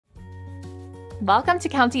Welcome to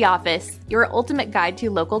County Office, your ultimate guide to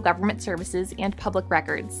local government services and public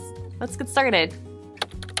records. Let's get started.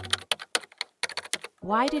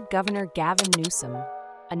 Why did Governor Gavin Newsom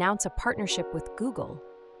announce a partnership with Google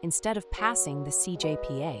instead of passing the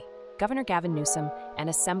CJPA? Governor Gavin Newsom and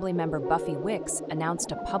Assemblymember Buffy Wicks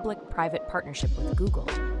announced a public-private partnership with Google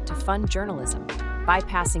to fund journalism,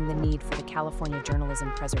 bypassing the need for the California journalism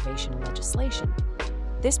preservation legislation.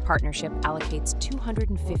 This partnership allocates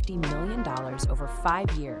 $250 million over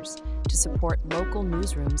 5 years to support local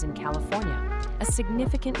newsrooms in California, a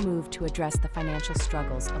significant move to address the financial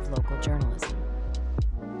struggles of local journalism.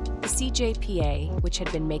 The CJPA, which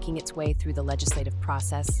had been making its way through the legislative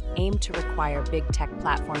process, aimed to require big tech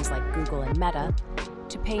platforms like Google and Meta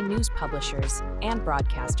to pay news publishers and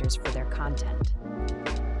broadcasters for their content.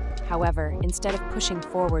 However, instead of pushing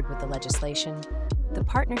forward with the legislation, the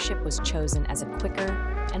partnership was chosen as a quicker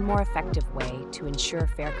and more effective way to ensure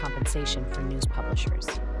fair compensation for news publishers.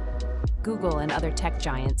 Google and other tech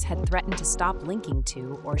giants had threatened to stop linking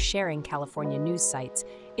to or sharing California news sites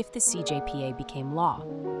if the CJPA became law,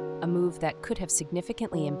 a move that could have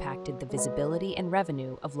significantly impacted the visibility and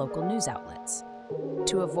revenue of local news outlets.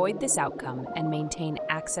 To avoid this outcome and maintain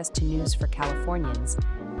access to news for Californians,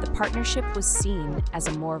 the partnership was seen as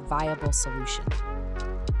a more viable solution.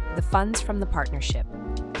 The funds from the partnership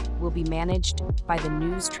will be managed by the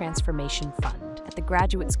News Transformation Fund at the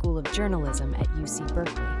Graduate School of Journalism at UC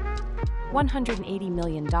Berkeley. $180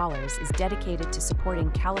 million is dedicated to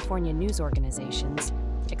supporting California news organizations,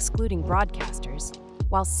 excluding broadcasters,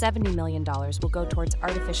 while $70 million will go towards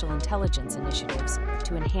artificial intelligence initiatives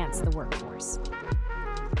to enhance the workforce.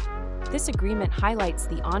 This agreement highlights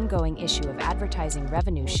the ongoing issue of advertising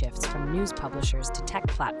revenue shifts from news publishers to tech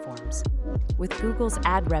platforms, with Google's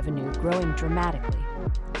ad revenue growing dramatically,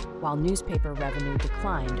 while newspaper revenue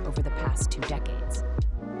declined over the past 2 decades.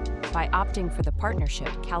 By opting for the partnership,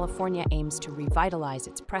 California aims to revitalize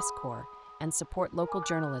its press corps and support local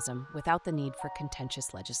journalism without the need for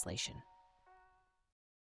contentious legislation.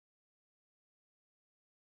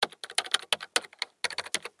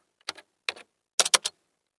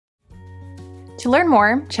 To learn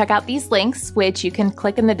more, check out these links, which you can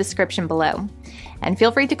click in the description below. And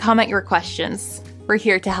feel free to comment your questions. We're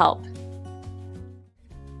here to help.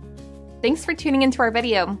 Thanks for tuning into our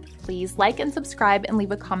video. Please like and subscribe and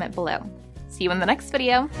leave a comment below. See you in the next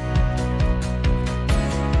video.